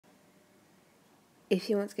If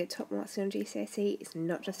you want to get top marks on GCSE, it's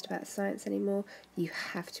not just about science anymore. You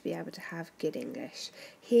have to be able to have good English.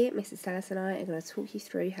 Here, Mr Salles and I are going to talk you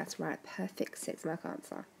through how to write a perfect 6-mark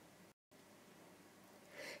answer.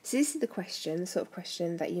 So this is the question, the sort of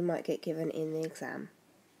question that you might get given in the exam.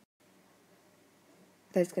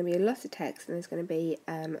 There's going to be a lot of text and there's going to be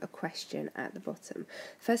a question at the bottom.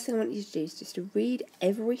 First thing I want you to do is just to read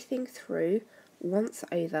everything through once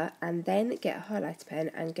over and then get a highlighter pen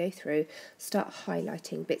and go through, start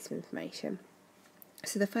highlighting bits of information.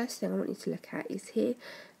 So the first thing I want you to look at is here,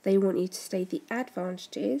 they want you to state the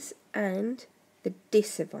advantages and the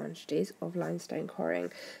disadvantages of limestone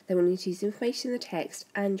quarrying. They want you to use information in the text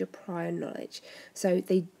and your prior knowledge. So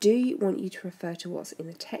they do want you to refer to what's in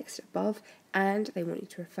the text above and they want you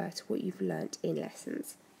to refer to what you've learnt in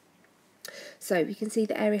lessons. So you can see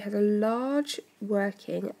the area has a large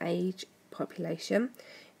working age population.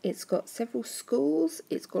 It's got several schools,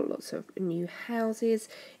 it's got lots of new houses,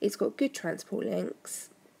 it's got good transport links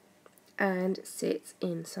and sits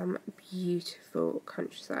in some beautiful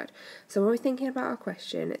countryside. So when we're thinking about our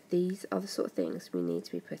question, these are the sort of things we need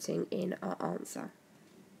to be putting in our answer.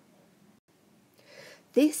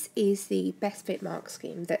 This is the best fit mark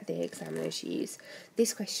scheme that the examiners use.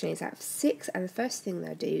 This question is out of 6 and the first thing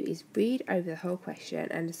they'll do is read over the whole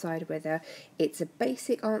question and decide whether it's a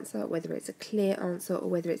basic answer, whether it's a clear answer or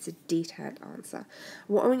whether it's a detailed answer.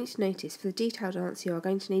 What I want you to notice, for the detailed answer you are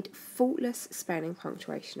going to need faultless spelling,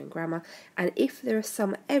 punctuation and grammar, and if there are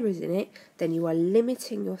some errors in it then you are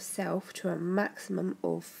limiting yourself to a maximum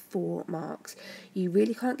of 4 marks. You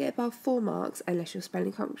really can't get above 4 marks unless your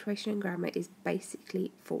spelling, punctuation and grammar is basically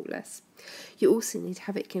faultless. You also need to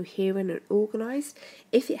have it coherent and organised.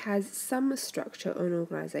 If it has some structure or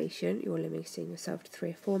organisation, you're limiting yourself to 3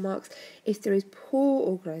 or 4 marks. If there is poor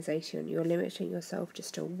organisation, you're limiting yourself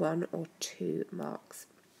just to 1 or 2 marks.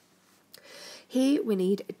 Here we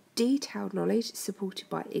need detailed knowledge supported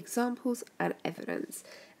by examples and evidence,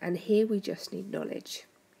 and here we just need knowledge.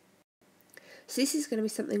 So this is going to be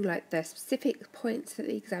something like the specific points that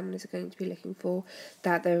the examiners are going to be looking for,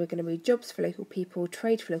 that there are going to be jobs for local people,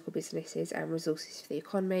 trade for local businesses and resources for the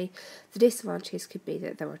economy. The disadvantages could be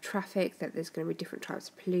that there are traffic, that there's going to be different types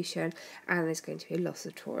of pollution and there's going to be a loss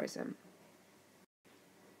of tourism.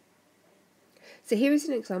 So here is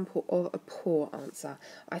an example of a poor answer.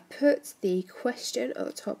 I put the question at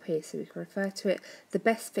the top here so we can refer to it, the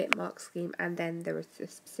best fit mark scheme, and then there are the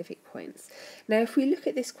specific points. Now if we look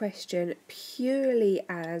at this question purely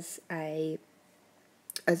as a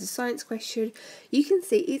science question, you can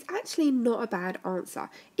see it's actually not a bad answer.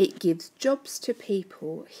 It gives jobs to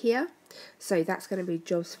people here, so that's going to be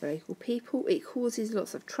jobs for local people. It causes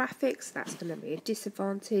lots of traffic, so that's going to be a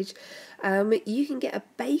disadvantage. You can get a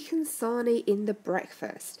bacon sarnie in the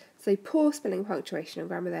breakfast. So poor spelling, punctuation and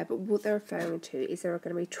grammar there, but what they're referring to is there are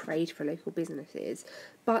going to be trade for local businesses,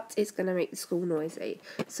 but it's going to make the school noisy,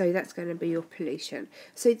 so that's going to be your pollution.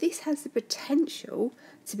 So this has the potential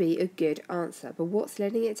to be a good answer, but what's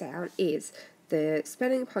letting it down is the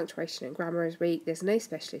spelling, punctuation and grammar is weak, there's no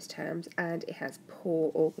specialist terms, and it has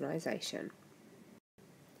poor organisation.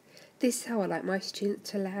 This is how I like my students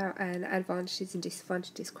to lay out an advantages and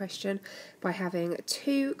disadvantages question, by having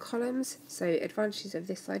 2 columns, so advantages over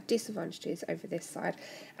this side, disadvantages over this side,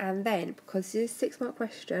 and then because this is a 6-mark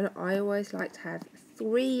question, I always like to have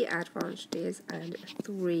 3 advantages and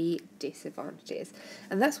 3 disadvantages,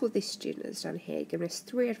 and that's what this student has done here, given us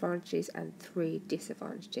 3 advantages and 3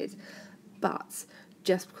 disadvantages. But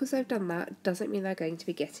just because they've done that doesn't mean they're going to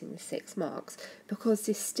be getting the 6 marks, because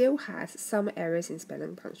this still has some errors in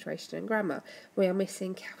spelling, punctuation and grammar. We are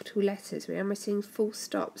missing capital letters, we are missing full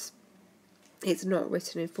stops. It's not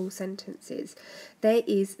written in full sentences. There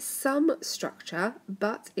is some structure,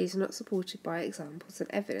 but is not supported by examples and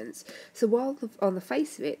evidence. So while on the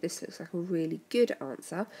face of it, this looks like a really good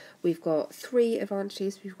answer, we've got 3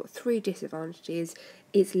 advantages, we've got 3 disadvantages,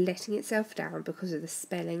 it's letting itself down because of the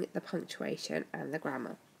spelling, the punctuation and the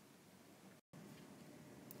grammar.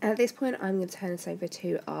 At this point, I'm going to turn this over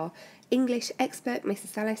to our English expert, Mr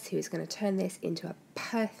Salles, who is going to turn this into a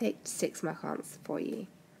perfect 6-mark answer for you.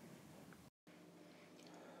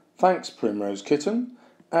 Thanks, Primrose Kitten.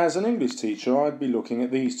 As an English teacher, I'd be looking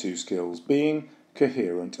at these 2 skills, being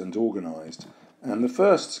coherent and organised. And the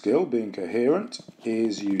first skill, being coherent,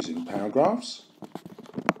 is using paragraphs.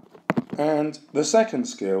 And the second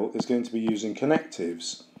skill is going to be using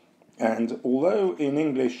connectives. And although in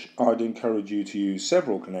English I'd encourage you to use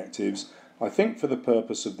several connectives, I think for the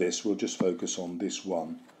purpose of this we'll just focus on this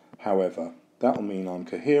one. However, that'll mean I'm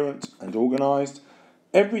coherent and organised.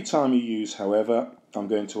 Every time you use however, I'm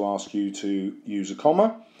going to ask you to use a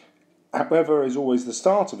comma. However is always the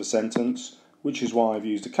start of a sentence, which is why I've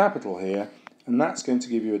used a capital here, and that's going to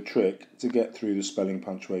give you a trick to get through the spelling,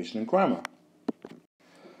 punctuation and grammar.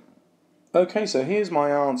 Okay, so here's my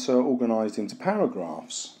answer organised into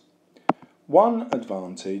paragraphs. One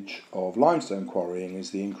advantage of limestone quarrying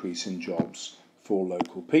is the increase in jobs for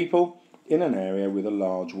local people in an area with a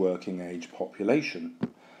large working age population.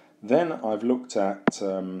 Then I've looked at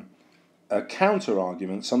a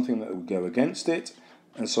counter-argument, something that would go against it,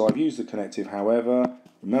 and so I've used the connective however,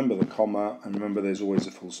 remember the comma, and remember there's always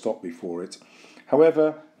a full stop before it.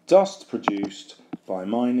 However, dust produced by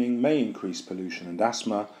mining may increase pollution and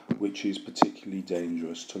asthma, which is particularly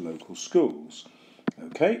dangerous to local schools.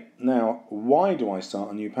 Okay, now why do I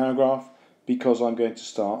start a new paragraph? Because I'm going to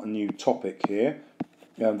start a new topic here.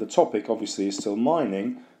 The topic obviously is still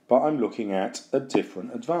mining, but I'm looking at a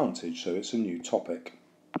different advantage, so it's a new topic.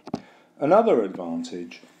 Another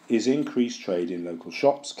advantage is increased trade in local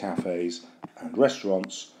shops, cafes and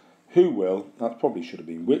restaurants, that probably should have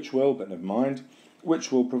been which will, but never mind,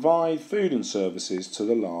 which will provide food and services to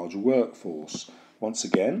the large workforce. Once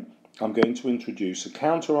again, I'm going to introduce a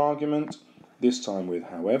counter-argument, this time with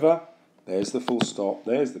however. There's the full stop,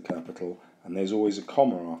 there's the capital, and there's always a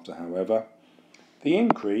comma after however. The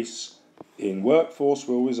increase in workforce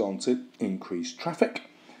will result in increased traffic,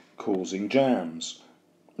 causing jams.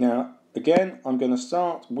 Now, again, I'm going to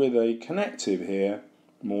start with a connective here,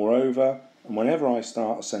 moreover, and whenever I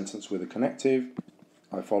start a sentence with a connective,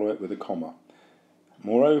 I follow it with a comma.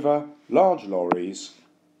 Moreover, large lorries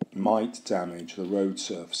might damage the road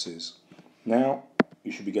surfaces. Now,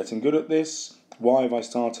 you should be getting good at this. Why have I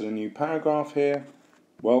started a new paragraph here?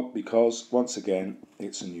 Well, because, once again,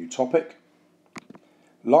 it's a new topic.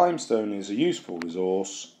 Limestone is a useful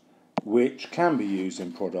resource which can be used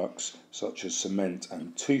in products such as cement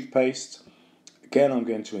and toothpaste. Again, I'm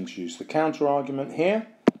going to introduce the counter-argument here,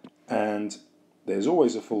 and there's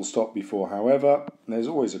always a full stop before however, and there's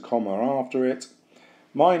always a comma after it.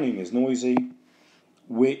 Mining is noisy,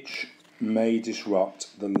 which may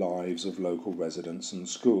disrupt the lives of local residents and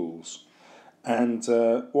schools. And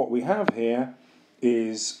what we have here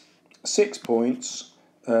is 6 points,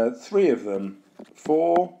 3 of them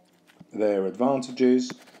for their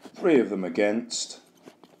advantages, 3 of them against,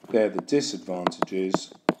 they're the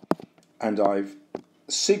disadvantages, and I've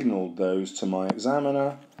signalled those to my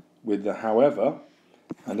examiner with the however,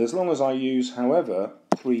 and as long as I use however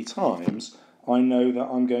 3 times, I know that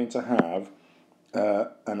I'm going to have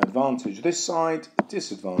an advantage this side, a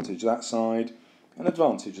disadvantage that side, an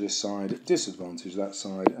advantage this side, disadvantage that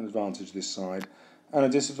side, an advantage this side, and a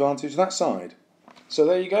disadvantage that side. So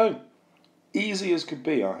there you go. Easy as could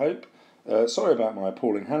be, I hope. Sorry about my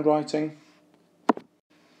appalling handwriting.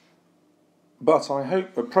 But I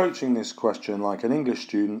hope approaching this question like an English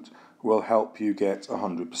student will help you get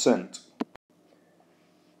 100%.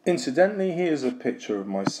 Incidentally, here's a picture of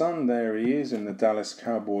my son. There he is in the Dallas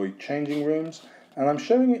Cowboy changing rooms. And I'm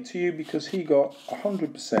showing it to you because he got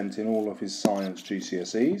 100% in all of his science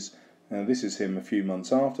GCSEs. And this is him a few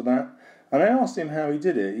months after that. And I asked him how he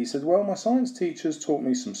did it. He said, well, my science teachers taught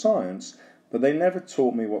me some science, but they never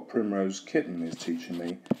taught me what Primrose Kitten is teaching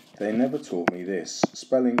me. They never taught me this,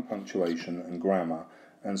 spelling, punctuation and grammar.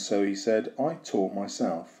 And so he said, I taught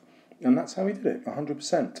myself. And that's how he did it,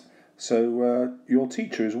 100%. So your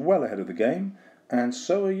teacher is well ahead of the game, and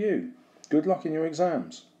so are you. Good luck in your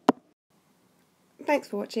exams. Thanks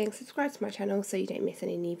for watching. Subscribe to my channel so you don't miss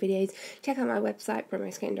any new videos. Check out my website,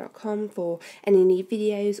 primrosekitten.com, for any new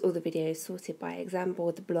videos, all the videos sorted by exam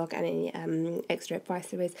board, the blog, and any extra advice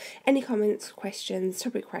there is. Any comments, questions,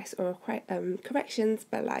 topic requests, or corrections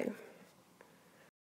below.